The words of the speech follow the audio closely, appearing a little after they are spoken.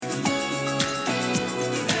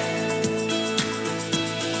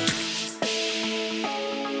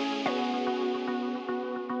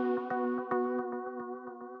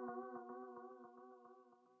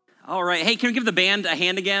right. Hey, can we give the band a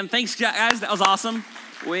hand again? Thanks, guys. That was awesome.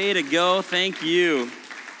 Way to go. Thank you.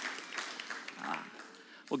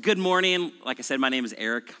 Well, good morning. Like I said, my name is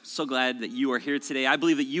Eric. I'm so glad that you are here today. I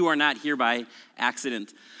believe that you are not here by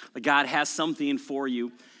accident. That God has something for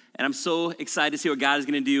you. And I'm so excited to see what God is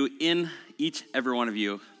going to do in each, every one of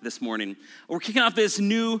you this morning. We're kicking off this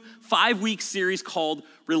new 5-week series called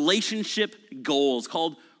Relationship Goals.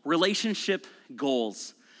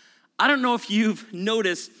 I don't know if you've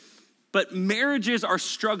noticed, but marriages are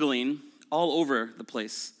struggling all over the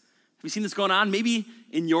place. Have you seen this going on? Maybe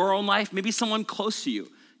in your own life, maybe someone close to you.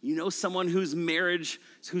 You know someone whose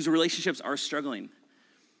relationships are struggling.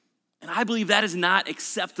 And I believe that is not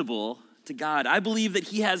acceptable to God. I believe that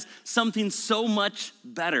He has something so much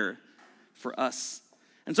better for us.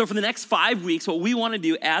 And so for the next 5 weeks, what we want to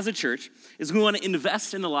do as a church is we want to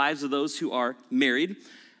invest in the lives of those who are married,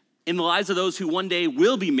 in the lives of those who one day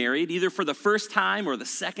will be married, either for the first time or the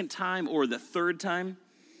second time or the third time.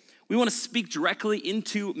 We want to speak directly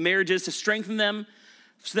into marriages to strengthen them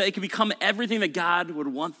so that they can become everything that God would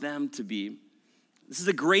want them to be. This is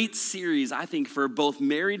a great series, I think, for both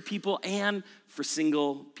married people and for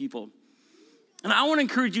single people. And I want to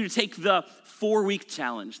encourage you to take the 4-week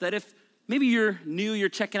challenge, that if maybe you're new, you're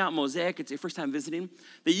checking out Mosaic, it's your first time visiting,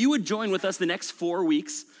 that you would join with us the next 4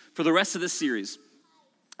 weeks for the rest of this series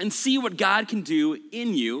and see what God can do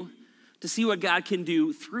in you, to see what God can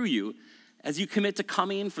do through you as you commit to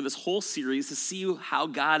coming for this whole series to see how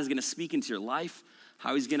God is going to speak into your life,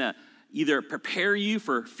 how He's going to either prepare you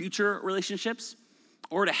for future relationships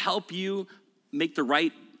or to help you make the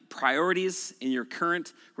right priorities in your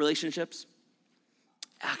current relationships.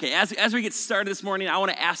 Okay, as we get started this morning, I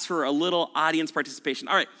want to ask for a little audience participation.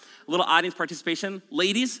 All right, a little audience participation.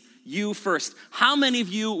 Ladies, you first. How many of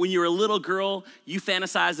you, when you were a little girl, you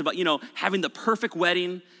fantasized about, having the perfect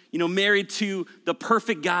wedding, married to the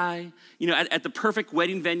perfect guy, at the perfect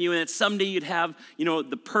wedding venue, and that someday you'd have,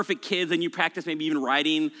 the perfect kids, and you practice maybe even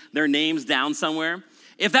writing their names down somewhere?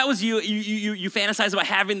 If that was you fantasize about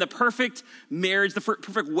having the perfect marriage, the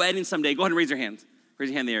perfect wedding someday, go ahead and raise your hand. Raise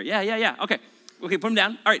your hand in the air. Yeah. Okay, put them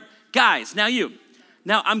down. All right, guys, now you.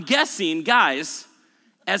 Now, I'm guessing, guys,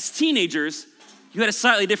 as teenagers, you had a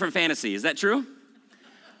slightly different fantasy. Is that true?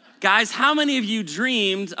 Guys, how many of you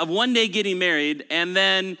dreamed of one day getting married and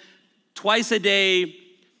then twice a day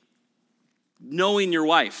knowing your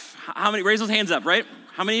wife? How many? Raise those hands up, right?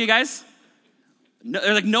 How many of you guys? No,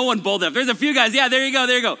 there's like no one bold enough. There's a few guys. Yeah, there you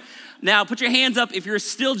go. Now, put your hands up if you're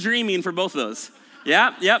still dreaming for both of those.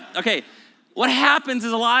 Yeah, yep, okay. What happens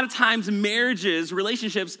is a lot of times marriages,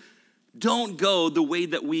 relationships, don't go the way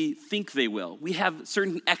that we think they will. We have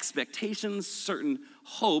certain expectations, certain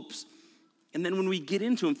hopes, and then when we get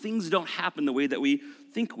into them, things don't happen the way that we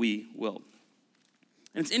think we will.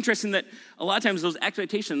 And it's interesting that a lot of times those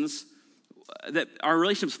expectations, that our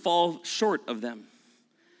relationships fall short of them.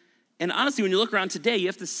 And honestly, when you look around today, you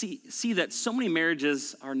have to see that so many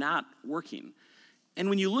marriages are not working. And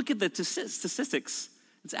when you look at the statistics,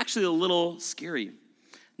 it's actually a little scary.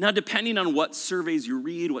 Now, depending on what surveys you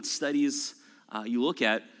read, what studies you look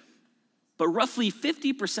at, but roughly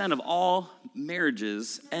 50% of all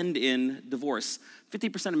marriages end in divorce.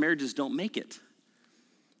 50% of marriages don't make it.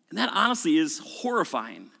 And that honestly is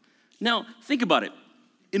horrifying. Now, think about it.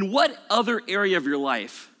 In what other area of your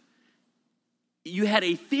life you had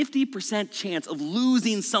a 50% chance of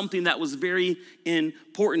losing something that was very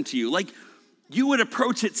important to you? Like, you would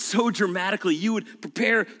approach it so dramatically. You would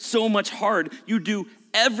prepare so much hard. You would do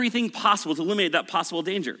everything possible to eliminate that possible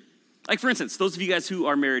danger. Like, for instance, those of you guys who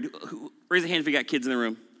are married, raise a hand if you got kids in the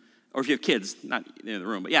room. Or if you have kids, not in the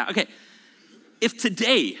room, but yeah, okay. If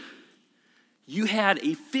today you had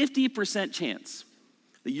a 50% chance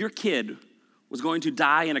that your kid was going to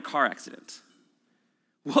die in a car accident,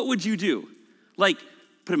 what would you do? Like,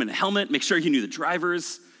 put him in a helmet, make sure you knew the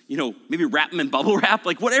drivers, maybe wrap him in bubble wrap,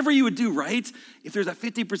 like whatever you would do, right? If there's a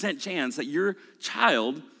 50% chance that your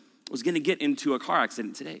child was gonna get into a car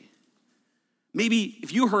accident today. Maybe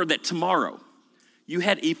if you heard that tomorrow you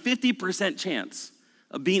had a 50% chance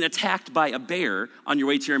of being attacked by a bear on your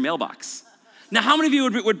way to your mailbox. Now, how many of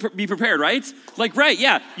you would be prepared, right? Like, right,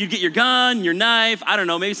 yeah, you'd get your gun, your knife, I don't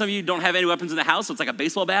know, maybe some of you don't have any weapons in the house, so it's like a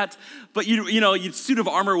baseball bat, but you'd suit of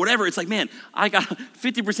armor, whatever, it's like, man, I got a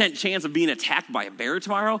 50% chance of being attacked by a bear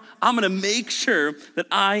tomorrow. I'm gonna make sure that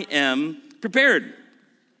I am prepared.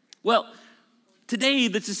 Well, today,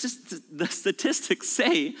 the statistics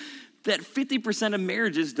say that 50% of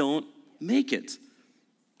marriages don't make it.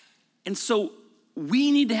 And so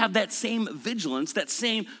we need to have that same vigilance, that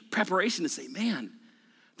same preparation to say, man,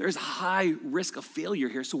 there's a high risk of failure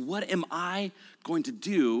here. So what am I going to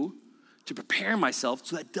do to prepare myself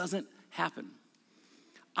so that doesn't happen.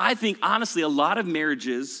 I think, honestly, a lot of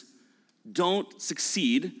marriages don't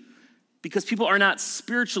succeed because people are not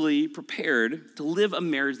spiritually prepared to live a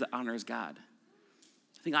marriage that honors God.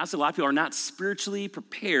 I think, honestly, a lot of people are not spiritually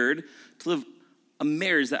prepared to live a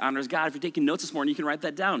marriage that honors God. If you're taking notes this morning, you can write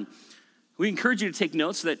that down. We encourage you to take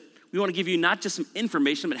notes so that we want to give you not just some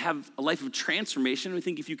information, but have a life of transformation. We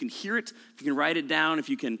think if you can hear it, if you can write it down, if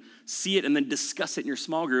you can see it and then discuss it in your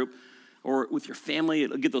small group or with your family,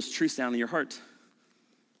 it'll get those truths down in your heart.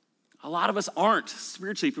 A lot of us aren't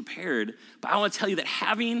spiritually prepared, but I want to tell you that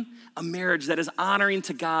having a marriage that is honoring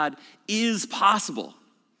to God is possible.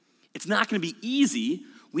 It's not going to be easy.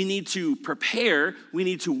 We need to prepare. We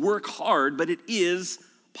need to work hard, but it is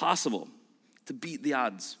possible to beat the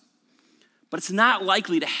odds. But it's not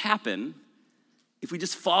likely to happen if we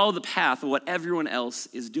just follow the path of what everyone else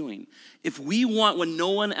is doing. If we want what no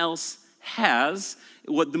one else has,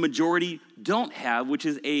 what the majority don't have, which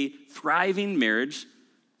is a thriving marriage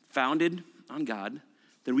founded on God,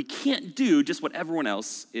 then we can't do just what everyone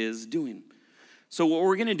else is doing. So what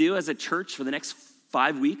we're going to do as a church for the next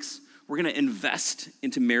 5 weeks, we're going to invest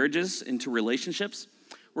into marriages, into relationships.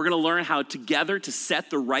 We're going to learn how together to set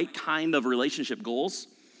the right kind of relationship goals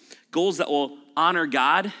that will honor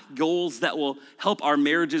God, goals that will help our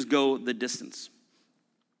marriages go the distance.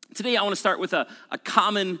 Today, I want to start with a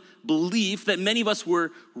common belief that many of us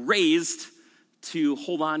were raised to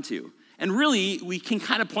hold on to. And really, we can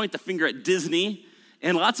kind of point the finger at Disney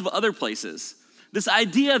and lots of other places. This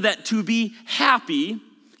idea that to be happy,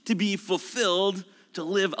 to be fulfilled, to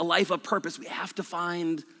live a life of purpose, we have to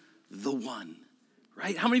find the one,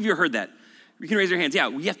 right? How many of you have heard that? You can raise your hands. Yeah,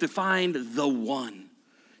 we have to find the one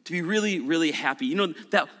to be really, really happy. You know,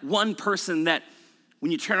 that one person that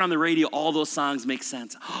when you turn on the radio, all those songs make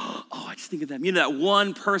sense. Oh, I just think of them. You know, that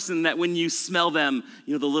one person that when you smell them,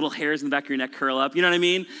 you know, the little hairs in the back of your neck curl up. You know what I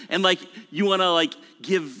mean? And like, you want to like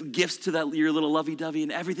give gifts to that your little lovey-dovey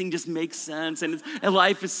and everything just makes sense. And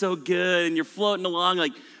life is so good and you're floating along.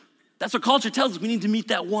 Like, that's what culture tells us. We need to meet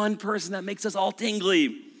that one person that makes us all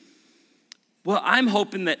tingly. Well, I'm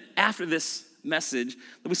hoping that after this message,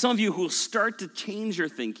 there'll be some of you who will start to change your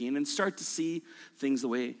thinking and start to see things the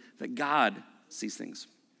way that God sees things.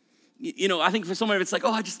 You know, I think for someone, it's like,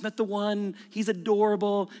 oh, I just met the one. He's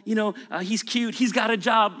adorable. You know, he's cute. He's got a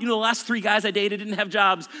job. You know, the last 3 guys I dated didn't have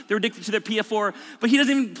jobs. They were addicted to their PS4, but he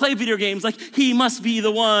doesn't even play video games. Like, he must be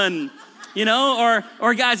the one. You know,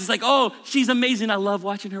 or guys, it's like, oh, she's amazing. I love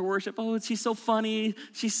watching her worship. Oh, she's so funny.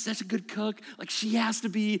 She's such a good cook. Like, she has to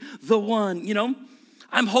be the one, you know?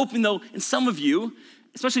 I'm hoping, though, in some of you,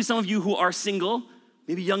 especially some of you who are single,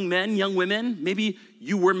 maybe young men, young women, maybe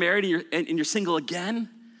you were married and you're single again,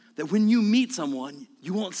 that when you meet someone,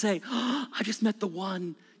 you won't say, oh, I just met the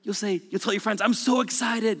one. You'll tell your friends, I'm so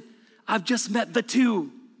excited. I've just met the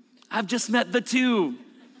two. I've just met the two.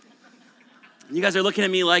 You guys are looking at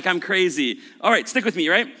me like I'm crazy. All right, stick with me,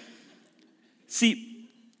 right? See,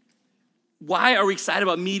 why are we excited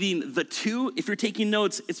about meeting the two? If you're taking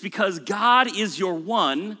notes, it's because God is your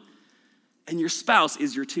one and your spouse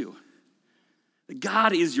is your two.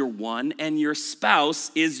 God is your one and your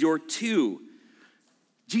spouse is your two.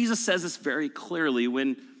 Jesus says this very clearly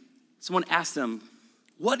when someone asked him,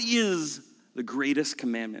 what is the greatest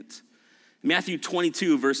commandment? Matthew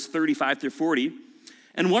 22, verse 35 through 40.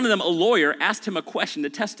 And one of them, a lawyer, asked him a question to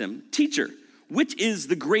test him. Teacher, which is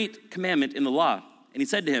the great commandment in the law? And he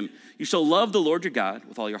said to him, you shall love the Lord your God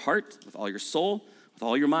with all your heart, with all your soul, with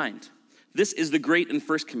all your mind. This is the great and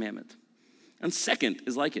first commandment. And second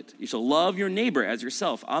is like it. You shall love your neighbor as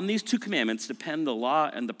yourself. On these 2 commandments depend the law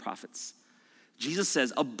and the prophets. Jesus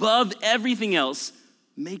says, above everything else,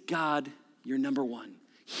 make God your number one.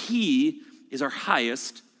 He is our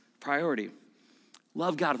highest priority.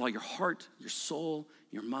 Love God with all your heart, your soul,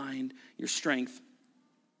 your mind, your strength.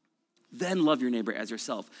 Then love your neighbor as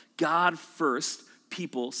yourself. God first,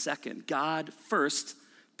 people second. God first,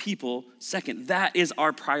 people second. That is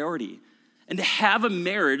our priority. And to have a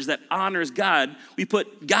marriage that honors God, we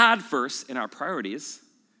put God first in our priorities.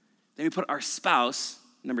 Then we put our spouse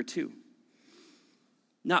number 2.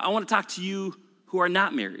 Now, I want to talk to you who are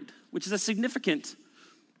not married, which is a significant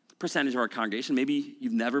percentage of our congregation. Maybe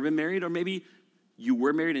you've never been married, or maybe you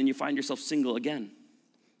were married and you find yourself single again.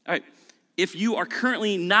 All right, if you are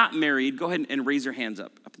currently not married, go ahead and raise your hands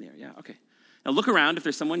up in the air. Yeah, okay. Now look around. If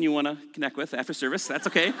there's someone you want to connect with after service, that's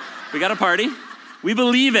okay. We got a party. We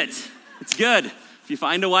believe it. It's good. If you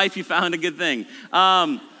find a wife, you found a good thing.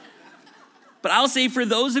 But I'll say for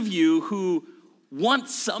those of you who want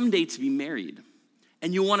someday to be married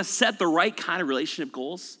and you want to set the right kind of relationship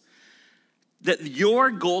goals, that your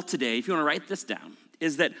goal today, if you want to write this down,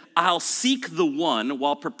 is that I'll seek the one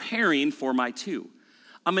while preparing for my two.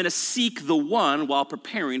 I'm going to seek the one while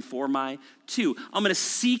preparing for my two. I'm going to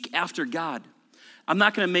seek after God. I'm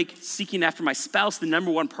not going to make seeking after my spouse the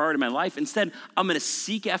number one priority of my life. Instead, I'm going to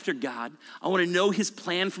seek after God. I want to know his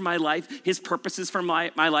plan for my life, his purposes for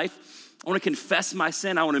my life. I want to confess my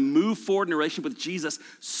sin. I want to move forward in a relationship with Jesus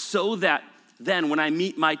so that then when I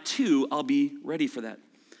meet my two, I'll be ready for that.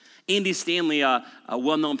 Andy Stanley, a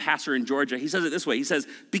well-known pastor in Georgia, he says it this way. He says,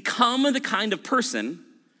 become the kind of person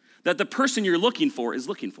that the person you're looking for is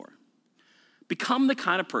looking for. Become the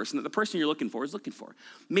kind of person that the person you're looking for is looking for.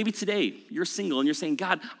 Maybe today you're single and you're saying,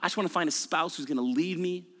 God, I just want to find a spouse who's going to lead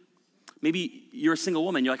me. Maybe you're a single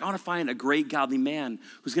woman. You're like, I want to find a great godly man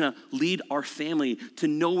who's going to lead our family to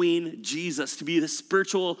knowing Jesus, to be the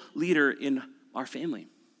spiritual leader in our family.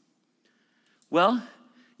 Well,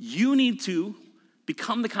 you need to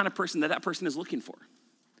become the kind of person that that person is looking for.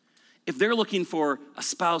 If they're looking for a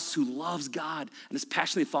spouse who loves God and is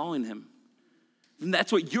passionately following him, then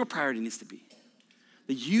that's what your priority needs to be.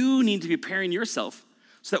 That you need to be preparing yourself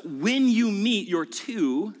so that when you meet your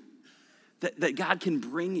two, that God can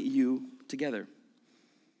bring you together.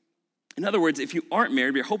 In other words, if you aren't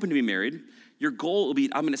married, but you're hoping to be married, your goal will be,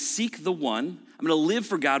 I'm going to seek the one. I'm going to live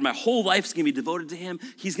for God. My whole life's going to be devoted to him.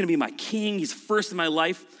 He's going to be my king. He's first in my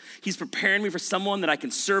life. He's preparing me for someone that I can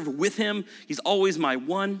serve with him. He's always my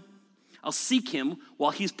one. I'll seek him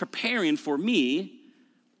while he's preparing for me,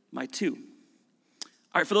 my two.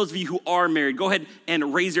 All right, for those of you who are married, go ahead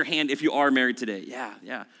and raise your hand if you are married today. Yeah.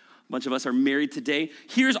 A bunch of us are married today.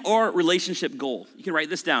 Here's our relationship goal. You can write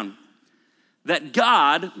this down. That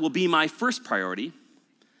God will be my first priority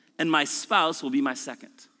and my spouse will be my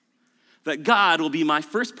second. That God will be my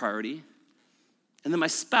first priority and then my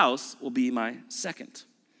spouse will be my second.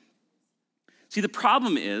 See, the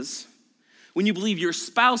problem is when you believe your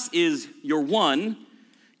spouse is your one,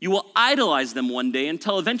 you will idolize them one day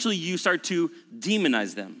until eventually you start to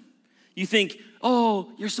demonize them. You think,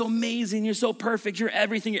 oh, you're so amazing, you're so perfect, you're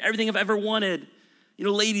everything I've ever wanted. You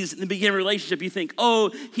know, ladies, in the beginning of a relationship, you think, oh,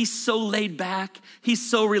 he's so laid back, he's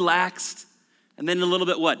so relaxed. And then a little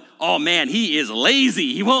bit what? Oh man, he is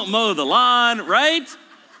lazy, he won't mow the lawn, right?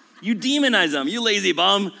 You demonize him, you lazy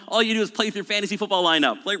bum. All you do is play through fantasy football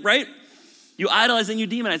lineup, like, right? You idolize and you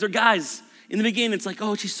demonize. Or guys, in the beginning, it's like,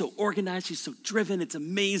 oh, she's so organized, she's so driven, it's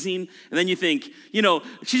amazing. And then you think, you know,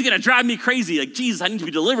 she's gonna drive me crazy. Like, Jesus, I need to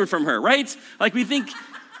be delivered from her, right? Like we think,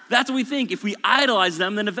 that's what we think. If we idolize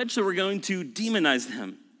them, then eventually we're going to demonize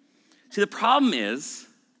them. See, the problem is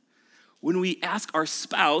when we ask our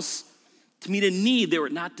spouse to meet a need they were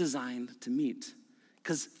not designed to meet.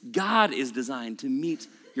 Because God is designed to meet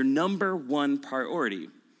your number one priority,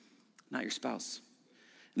 not your spouse.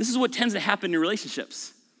 And this is what tends to happen in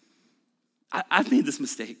relationships. I've made this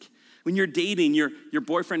mistake. When you're dating, your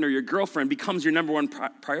boyfriend or your girlfriend becomes your number one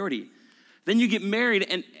priority. Then you get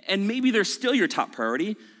married, and maybe they're still your top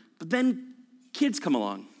priority, but then kids come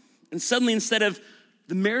along. And suddenly, instead of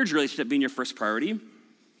the marriage relationship being your first priority,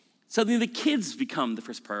 suddenly the kids become the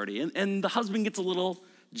first priority. And the husband gets a little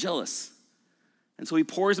jealous. And so he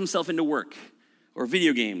pours himself into work, or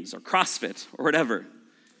video games, or CrossFit, or whatever.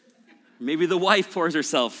 Maybe the wife pours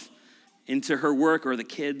herself into her work or the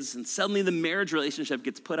kids, and suddenly the marriage relationship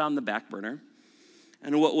gets put on the back burner.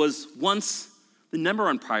 And what was once the number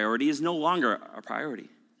one priority is no longer a priority.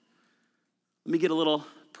 Let me get a little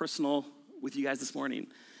personal with you guys this morning.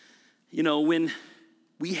 You know, when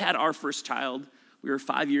we had our first child, we were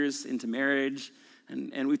 5 years into marriage,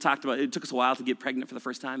 and we talked about it took us a while to get pregnant for the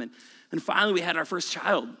first time, and finally we had our first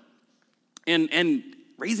child. And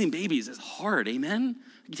raising babies is hard, amen?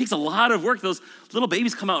 It takes a lot of work. Those little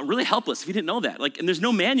babies come out really helpless if you didn't know that. And there's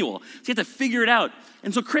no manual. So you have to figure it out.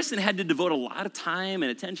 And so Kristen had to devote a lot of time and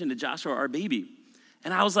attention to Joshua, our baby.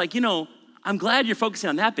 And I was like, you know, I'm glad you're focusing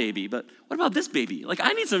on that baby, but what about this baby? Like,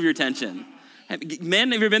 I need some of your attention.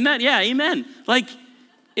 Men, have you ever been that? Yeah, amen. Like,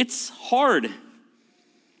 it's hard.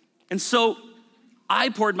 And so I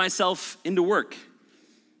poured myself into work.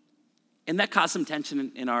 And that caused some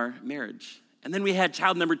tension in our marriage. And then we had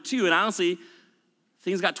child number 2, and honestly,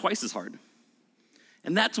 things got twice as hard.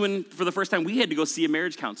 And that's when, for the first time, we had to go see a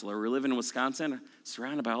marriage counselor. We were living in Wisconsin,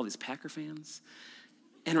 surrounded by all these Packer fans.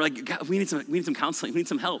 And we're like, God, we need some counseling. We need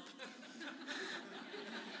some help.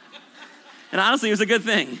 And honestly, it was a good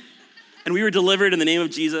thing. And we were delivered in the name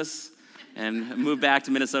of Jesus and moved back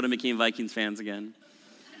to Minnesota and became Vikings fans again.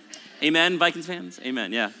 Amen, Vikings fans?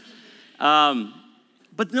 Amen, yeah.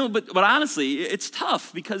 But honestly, it's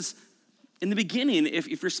tough because in the beginning,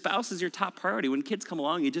 if your spouse is your top priority, when kids come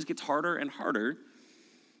along, it just gets harder and harder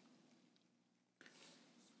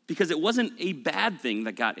because it wasn't a bad thing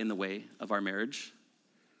that got in the way of our marriage.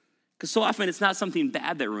 Because so often it's not something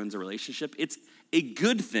bad that ruins a relationship. It's a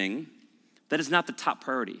good thing that is not the top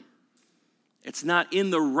priority. It's not in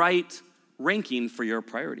the right ranking for your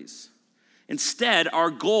priorities. Instead, our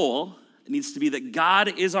goal needs to be that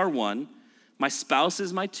God is our one, my spouse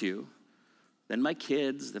is my two, then my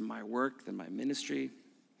kids, then my work, then my ministry.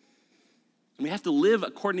 And we have to live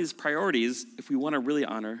according to these priorities if we want to really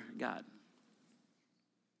honor God.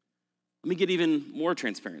 Let me get even more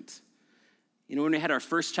transparent. You know, when we had our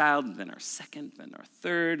first child, then our second, then our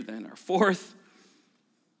third, then our fourth,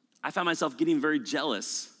 I found myself getting very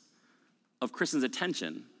jealous of Kristen's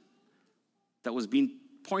attention that was being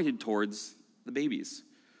pointed towards the babies.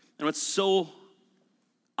 And what so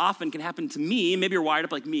often can happen to me, maybe you're wired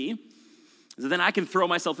up like me, is that then I can throw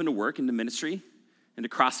myself into work, into ministry, into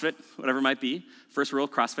CrossFit, whatever it might be. First rule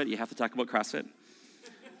of CrossFit, you have to talk about CrossFit.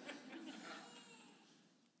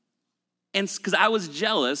 And because I was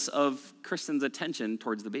jealous of Kristen's attention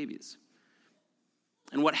towards the babies.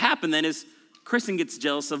 And what happened then is Kristen gets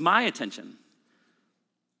jealous of my attention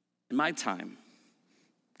and my time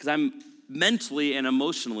because I'm mentally and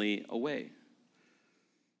emotionally away.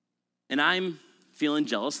 And I'm feeling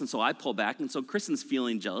jealous, and so I pull back, and so Kristen's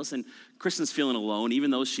feeling jealous, and Kristen's feeling alone, even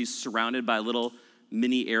though she's surrounded by little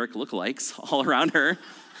mini Eric lookalikes all around her.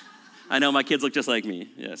 I know my kids look just like me,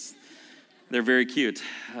 yes. They're very cute.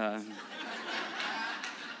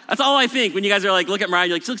 That's all I think when you guys are like, look at Mariah,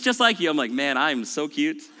 you're like, she looks just like you. I'm like, man, I'm so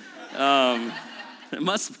cute. It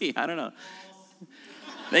must be, I don't know.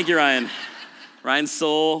 Thank you, Ryan. Ryan's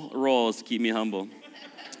sole role is to keep me humble.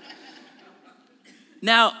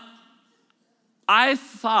 Now, I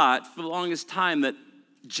thought for the longest time that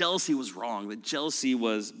jealousy was wrong, that jealousy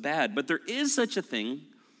was bad, but there is such a thing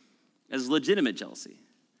as legitimate jealousy.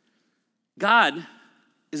 God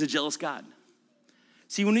is a jealous God.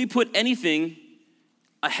 See, when we put anything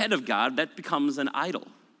ahead of God, that becomes an idol.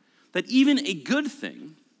 That even a good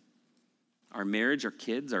thing, our marriage, our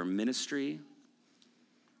kids, our ministry,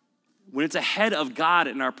 when it's ahead of God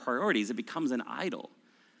and our priorities, it becomes an idol.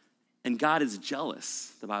 And God is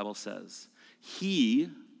jealous, the Bible says. He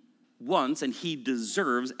wants and he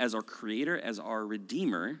deserves, as our creator, as our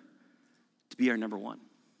redeemer, to be our number one.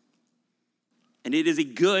 And it is a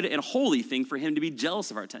good and holy thing for him to be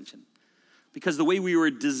jealous of our attention. Because the way we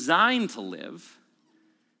were designed to live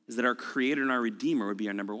is that our creator and our redeemer would be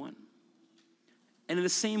our number one. And in the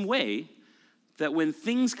same way, that when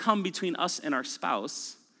things come between us and our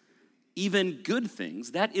spouse, even good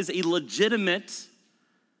things, that is a legitimate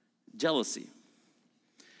jealousy.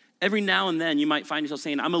 Every now and then you might find yourself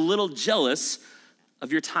saying, I'm a little jealous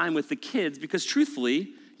of your time with the kids, because truthfully,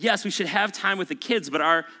 yes, we should have time with the kids, but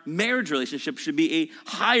our marriage relationship should be a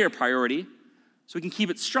higher priority so we can keep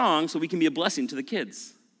it strong, so we can be a blessing to the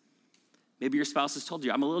kids. Maybe your spouse has told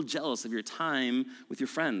you, I'm a little jealous of your time with your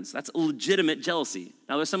friends. That's a legitimate jealousy.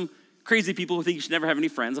 Now, there's some crazy people who think you should never have any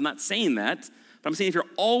friends. I'm not saying that, but I'm saying if you're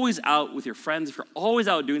always out with your friends, if you're always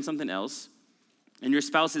out doing something else, and your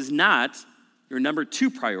spouse is not your number two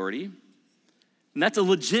priority, then that's a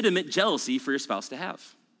legitimate jealousy for your spouse to have.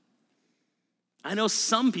 I know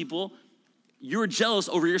some people, you're jealous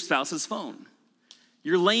over your spouse's phone.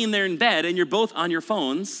 You're laying there in bed, and you're both on your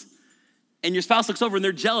phones, and your spouse looks over and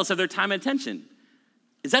they're jealous of their time and attention.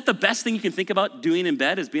 Is that the best thing you can think about doing in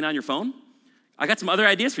bed, is being on your phone? I got some other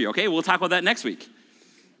ideas for you, okay? We'll talk about that next week.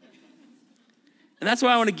 And that's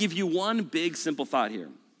why I want to give you one big simple thought here.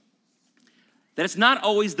 That it's not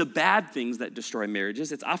always the bad things that destroy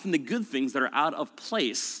marriages. It's often the good things that are out of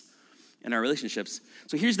place in our relationships.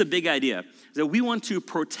 So here's the big idea, is that we want to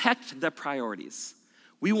protect the priorities.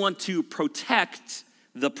 We want to protect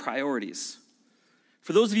the priorities.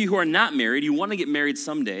 For those of you who are not married, you want to get married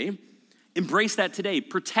someday, embrace that today.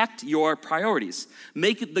 Protect your priorities.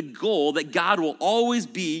 Make it the goal that God will always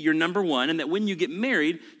be your number one, and that when you get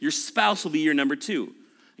married, your spouse will be your number two.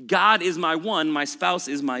 God is my one, my spouse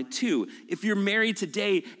is my two. If you're married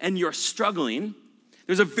today and you're struggling,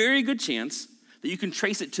 there's a very good chance that you can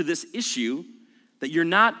trace it to this issue that you're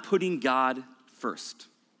not putting God first.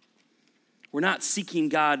 We're not seeking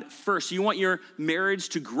God first. You want your marriage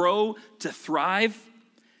to grow, to thrive?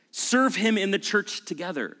 Serve him in the church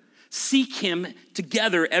together. Seek him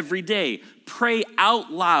together every day. Pray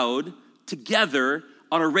out loud together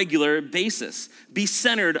on a regular basis. Be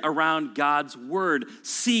centered around God's word.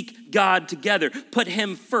 Seek God together. Put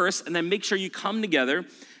him first, and then make sure you come together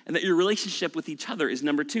and that your relationship with each other is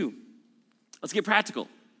number two. Let's get practical.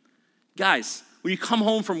 Guys, when you come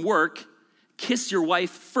home from work, kiss your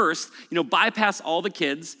wife first. Bypass all the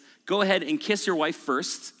kids. Go ahead and kiss your wife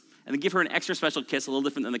first, and then give her an extra special kiss, a little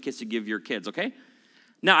different than the kiss you give your kids, okay?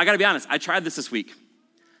 Now, I gotta be honest, I tried this week.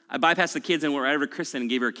 I bypassed the kids and went right over to Kristen and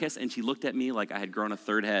gave her a kiss, and she looked at me like I had grown a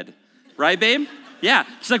third head. Right, babe? Yeah.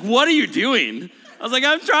 She's like, what are you doing? I was like,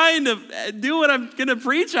 I'm trying to do what I'm going to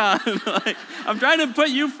preach on. Like, I'm trying to put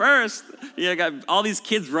you first. I got all these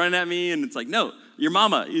kids running at me, and it's like, no, your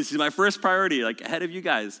mama. She's my first priority, like ahead of you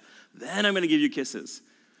guys. Then I'm going to give you kisses.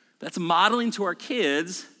 That's modeling to our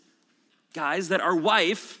kids, guys, that our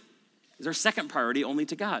wife is our second priority only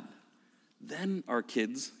to God. Then our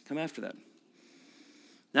kids come after that.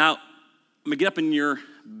 Now, I'm going to get up in your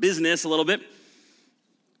business a little bit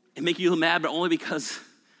and make you mad, but only because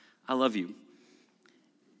I love you.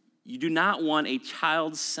 You do not want a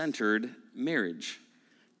child-centered marriage.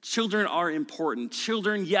 Children are important.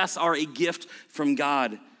 Children, yes, are a gift from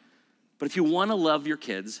God. But if you want to love your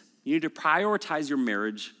kids, you need to prioritize your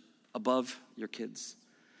marriage above your kids.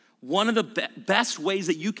 One of the best ways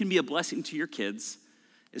that you can be a blessing to your kids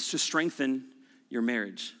is to strengthen your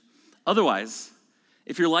marriage. Otherwise,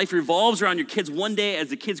 if your life revolves around your kids, one day as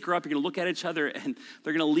the kids grow up, you're going to look at each other and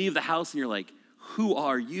they're going to leave the house and you're like, who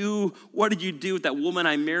are you? What did you do with that woman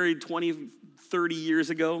I married 20, 30 years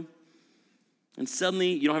ago? And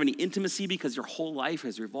suddenly you don't have any intimacy because your whole life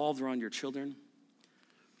has revolved around your children.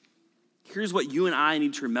 Here's what you and I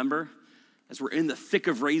need to remember as we're in the thick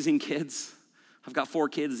of raising kids. I've got 4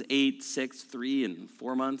 kids, 8, 6, 3, and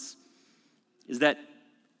 4 months. Is that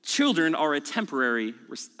children are a temporary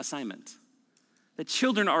assignment. That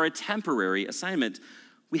children are a temporary assignment.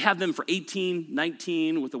 We have them for 18,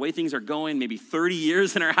 19, with the way things are going, maybe 30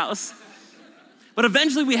 years in our house. But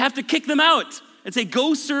eventually we have to kick them out and say,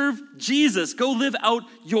 go serve Jesus. Go live out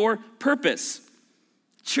your purpose.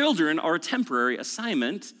 Children are a temporary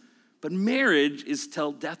assignment, but marriage is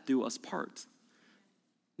till death do us part.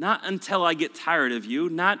 Not until I get tired of you,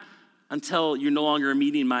 not until you're no longer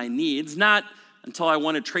meeting my needs, not until I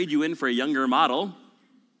want to trade you in for a younger model.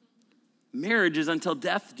 Marriage is until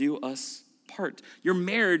death do us part. Your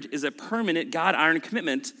marriage is a permanent God-honoring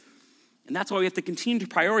commitment, and that's why we have to continue to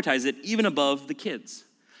prioritize it even above the kids.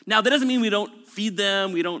 Now, that doesn't mean we don't feed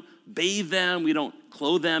them, we don't bathe them, we don't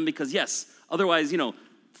clothe them, because yes, otherwise,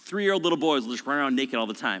 3-year-old little boys will just run around naked all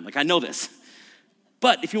the time. Like, I know this.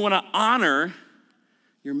 But if you want to honor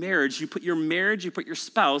your marriage, you put your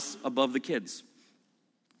spouse above the kids.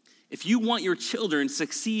 If you want your children to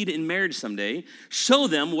succeed in marriage someday, show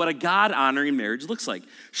them what a God-honoring marriage looks like.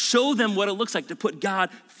 Show them what it looks like to put God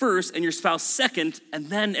first and your spouse second, and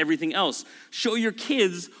then everything else. Show your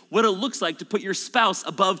kids what it looks like to put your spouse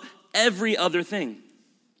above every other thing.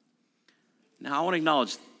 Now, I want to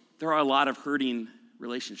acknowledge there are a lot of hurting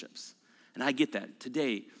relationships, and I get that.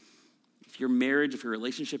 Today, if your marriage, if your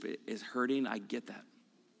relationship is hurting, I get that.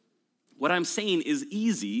 What I'm saying is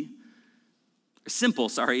simple,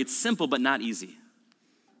 it's simple but not easy.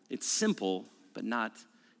 It's simple but not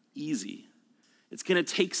easy. It's going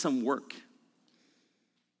to take some work.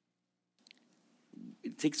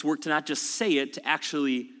 It takes work to not just say it, to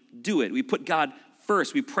actually do it. We put God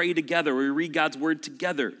first. We pray together. We read God's word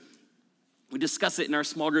together. We discuss it in our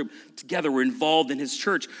small group together. We're involved in his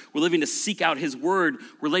church. We're living to seek out his word.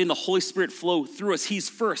 We're letting the Holy Spirit flow through us. He's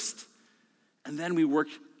first. And then we work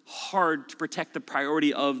hard to protect the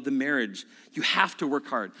priority of the marriage. You have to work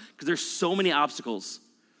hard because there's so many obstacles.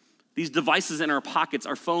 These devices in our pockets,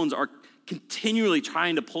 our phones, are continually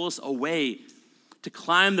trying to pull us away to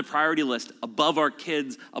climb the priority list above our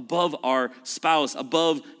kids, above our spouse,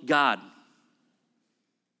 above God.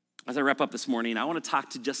 As I wrap up this morning, I want to talk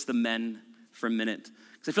to just the men for a minute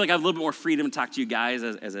because I feel like I have a little bit more freedom to talk to you guys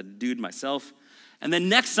as a dude myself. And then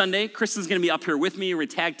next Sunday, Kristen's going to be up here with me. We're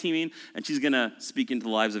tag teaming, and she's going to speak into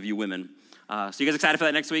the lives of you women. So you guys excited for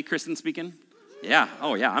that next week, Kristen speaking? Yeah.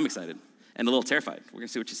 Oh, yeah, I'm excited. And a little terrified. We're going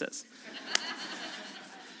to see what she says.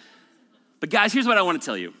 But guys, here's what I want to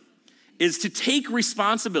tell you, is to take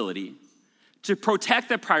responsibility to protect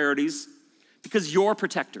the priorities because you're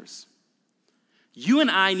protectors. You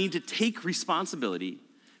and I need to take responsibility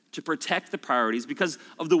to protect the priorities because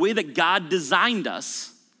of the way that God designed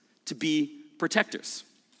us to be protectors.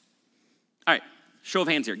 All right, show of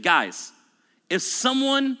hands here. Guys, if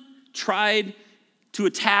someone tried to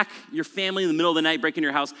attack your family in the middle of the night, break into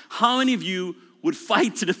your house, how many of you would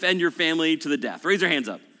fight to defend your family to the death? Raise your hands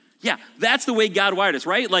up. Yeah, that's the way God wired us,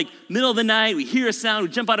 right? Like, middle of the night, we hear a sound, we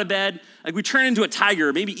jump out of bed, like we turn into a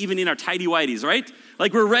tiger, maybe even in our tighty-whities, right?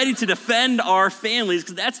 Like, we're ready to defend our families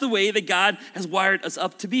because that's the way that God has wired us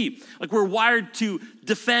up to be. Like, we're wired to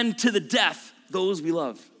defend to the death those we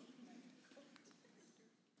love.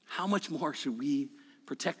 How much more should we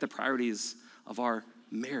protect the priorities of our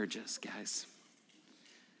marriages, guys?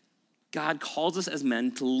 God calls us as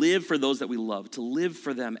men to live for those that we love, to live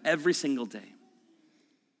for them every single day.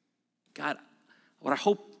 God, what I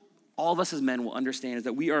hope all of us as men will understand is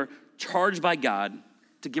that we are charged by God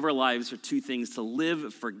to give our lives for two things: to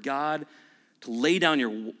live for God, to lay down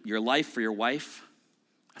your life for your wife.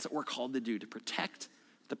 That's what we're called to do, to protect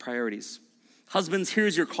the priorities. Husbands,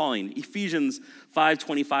 here's your calling. Ephesians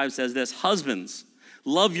 5:25 says this: husbands,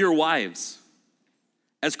 love your wives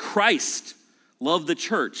as Christ loved the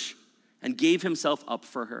church and gave himself up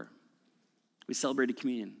for her. We celebrated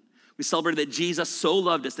communion. We celebrated that Jesus so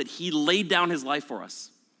loved us that he laid down his life for us.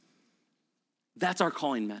 That's our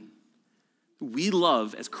calling, men. We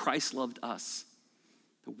love as Christ loved us.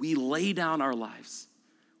 We lay down our lives.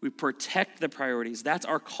 We protect the priorities. That's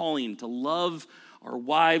our calling, to love our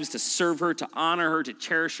wives, to serve her, to honor her, to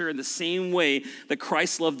cherish her in the same way that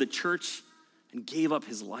Christ loved the church and gave up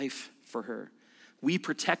his life for her. We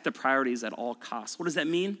protect the priorities at all costs. What does that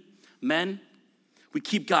mean? Men, we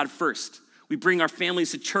keep God first. We bring our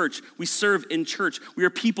families to church. We serve in church. We are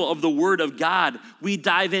people of the word of God. We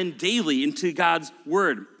dive in daily into God's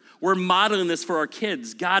word. We're modeling this for our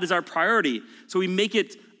kids. God is our priority. So we make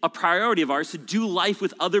it a priority of ours to do life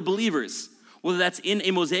with other believers, whether that's in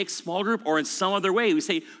a Mosaic small group or in some other way. We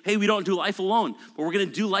say, hey, we don't do life alone, but we're going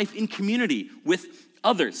to do life in community with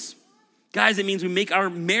others. Guys, it means we make our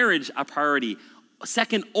marriage a priority,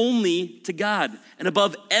 second only to God and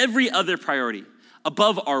above every other priority,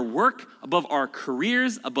 above our work, above our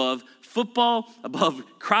careers, above football, above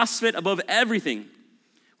CrossFit, above everything.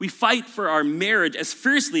 We fight for our marriage as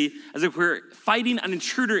fiercely as if we're fighting an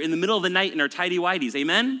intruder in the middle of the night in our tighty-whities.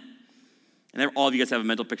 Amen? And all of you guys have a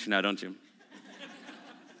mental picture now, don't you?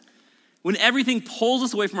 When everything pulls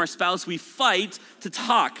us away from our spouse, we fight to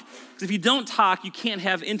talk. Because if you don't talk, you can't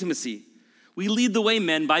have intimacy. We lead the way,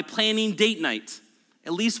 men, by planning date night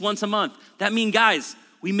at least once a month. That means, guys,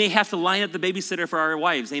 we may have to line up the babysitter for our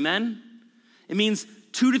wives. Amen? It means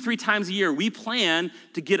 2 to 3 times a year, we plan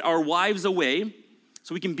to get our wives away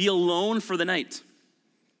so we can be alone for the night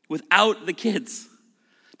without the kids.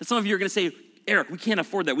 Now, some of you are going to say, Eric, we can't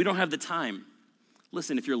afford that. We don't have the time.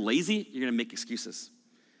 Listen, if you're lazy, you're going to make excuses.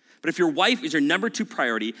 But if your wife is your number 2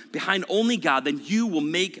 priority behind only God, then you will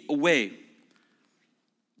make a way.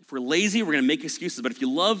 If we're lazy, we're going to make excuses. But if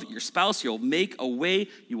you love your spouse, you'll make a way.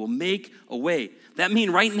 You will make a way. That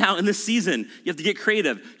means right now in this season, you have to get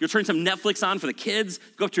creative. You'll turn some Netflix on for the kids,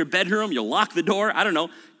 go up to your bedroom, you'll lock the door. I don't know,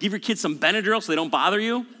 give your kids some Benadryl so they don't bother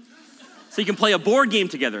you. So you can play a board game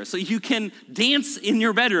together. So you can dance in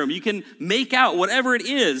your bedroom. You can make out, whatever it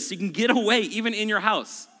is. So you can get away even in your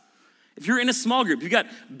house. If you're in a small group, you've got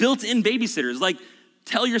built-in babysitters. Like,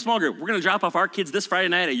 tell your small group, we're going to drop off our kids this Friday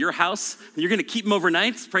night at your house. And you're going to keep them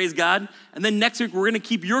overnight, praise God. And then next week, we're going to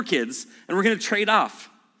keep your kids, and we're going to trade off.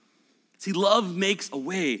 See, love makes a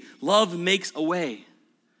way. Love makes a way.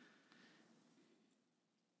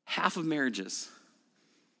 Half of marriages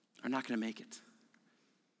are not going to make it.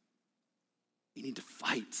 We need to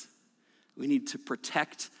fight. We need to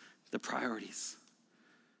protect the priorities.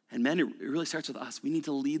 And men, it really starts with us. We need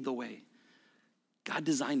to lead the way. God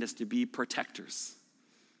designed us to be protectors.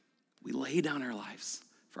 We lay down our lives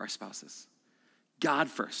for our spouses. God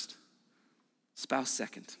first, spouse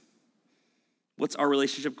second. What's our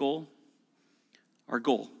relationship goal? Our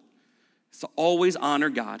goal is to always honor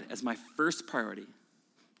God as my first priority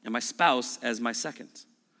and my spouse as my second.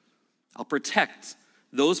 I'll protect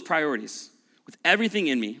those priorities with everything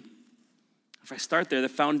in me. If I start there, the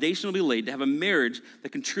foundation will be laid to have a marriage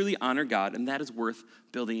that can truly honor God, and that is worth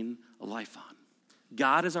building a life on.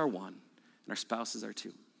 God is our one, and our spouse is our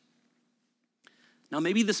 2. Now,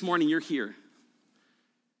 maybe this morning you're here,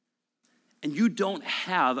 and you don't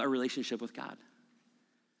have a relationship with God.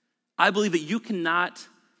 I believe that you cannot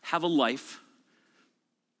have a life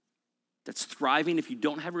that's thriving if you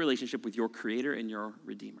don't have a relationship with your Creator and your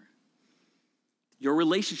Redeemer. Your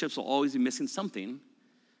relationships will always be missing something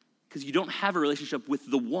because you don't have a relationship with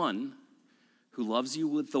the one who loves you,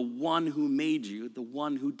 with the one who made you, the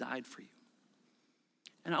one who died for you.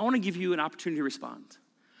 And I want to give you an opportunity to respond.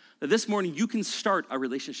 That this morning you can start a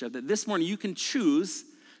relationship, that this morning you can choose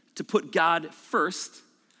to put God first,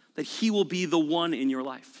 that he will be the one in your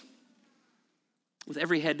life. With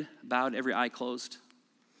every head bowed, every eye closed,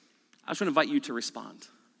 I just want to invite you to respond.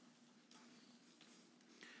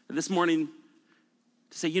 This morning,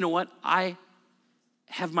 to say, you know what? I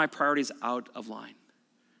have my priorities out of line.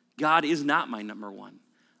 God is not my number 1.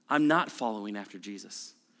 I'm not following after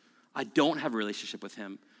Jesus. I don't have a relationship with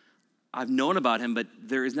him. I've known about him, but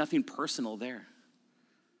there is nothing personal there.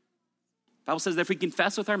 The Bible says that if we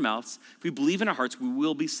confess with our mouths, if we believe in our hearts, we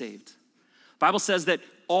will be saved. The Bible says that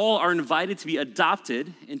all are invited to be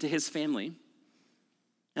adopted into his family.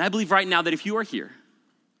 And I believe right now that if you are here,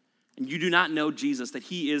 and you do not know Jesus, that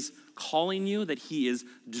he is calling you, that he is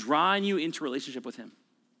drawing you into relationship with him.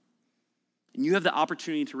 And you have the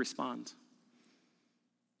opportunity to respond.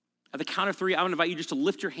 At the count of 3, I want to invite you just to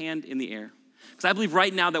lift your hand in the air. Because I believe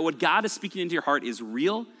right now that what God is speaking into your heart is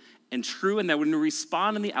real and true, and that when we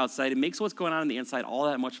respond on the outside, it makes what's going on the inside all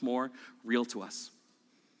that much more real to us.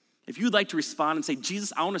 If you'd like to respond and say,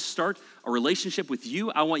 Jesus, I want to start a relationship with you.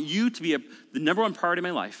 I want you to be the number one priority in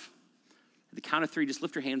my life. At the count of 3, just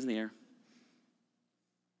lift your hands in the air.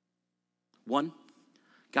 1,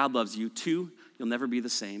 God loves you. 2, you'll never be the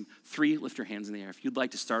same. 3, lift your hands in the air. If you'd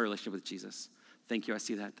like to start a relationship with Jesus. Thank you, I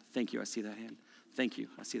see that. Thank you, I see that hand. Thank you,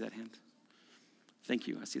 I see that hand. Thank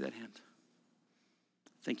you, I see that hand.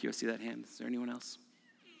 Thank you, I see that hand. Is there anyone else?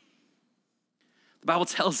 The Bible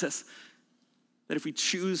tells us that if we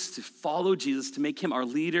choose to follow Jesus, to make him our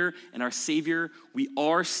leader and our savior, we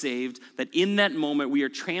are saved. That in that moment, we are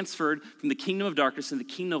transferred from the kingdom of darkness into the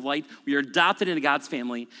kingdom of light. We are adopted into God's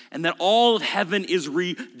family, and that all of heaven is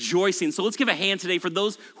rejoicing. So let's give a hand today for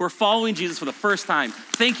those who are following Jesus for the first time.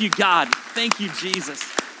 Thank you, God. Thank you, Jesus.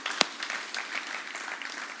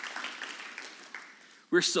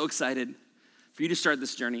 We're so excited for you to start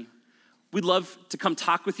this journey. We'd love to come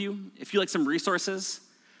talk with you if you like some resources,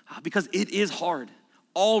 because it is hard.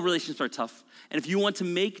 All relationships are tough. And if you want to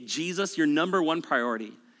make Jesus your number one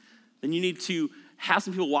priority, then you need to have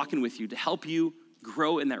some people walking with you to help you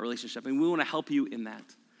grow in that relationship. And we want to help you in that.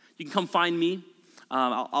 You can come find me.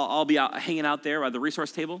 I'll be hanging out there by the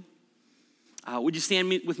resource table. Would you stand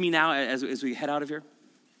with me now as we head out of here?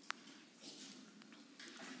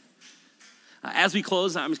 As we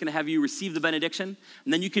close, I'm just going to have you receive the benediction,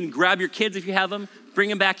 and then you can grab your kids if you have them, bring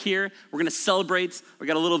them back here. We're going to celebrate. We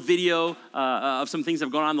got a little video of some things that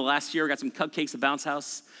have gone on the last year. We got some cupcakes at Bounce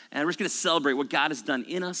House, and we're just going to celebrate what God has done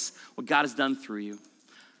in us, what God has done through you.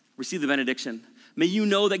 Receive the benediction. May you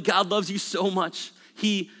know that God loves you so much.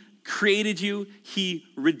 He created you. He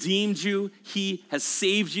redeemed you. He has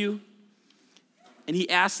saved you, and he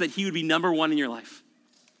asks that he would be number one in your life.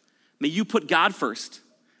 May you put God first.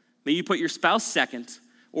 May you put your spouse second,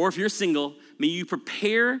 or if you're single, may you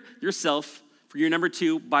prepare yourself for your number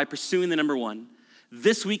 2 by pursuing the number 1.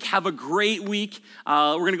 This week, have a great week.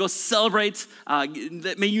 We're going to go celebrate.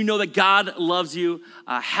 May you know that God loves you.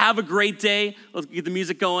 Have a great day. Let's get the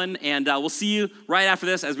music going, and we'll see you right after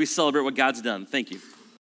this as we celebrate what God's done. Thank you.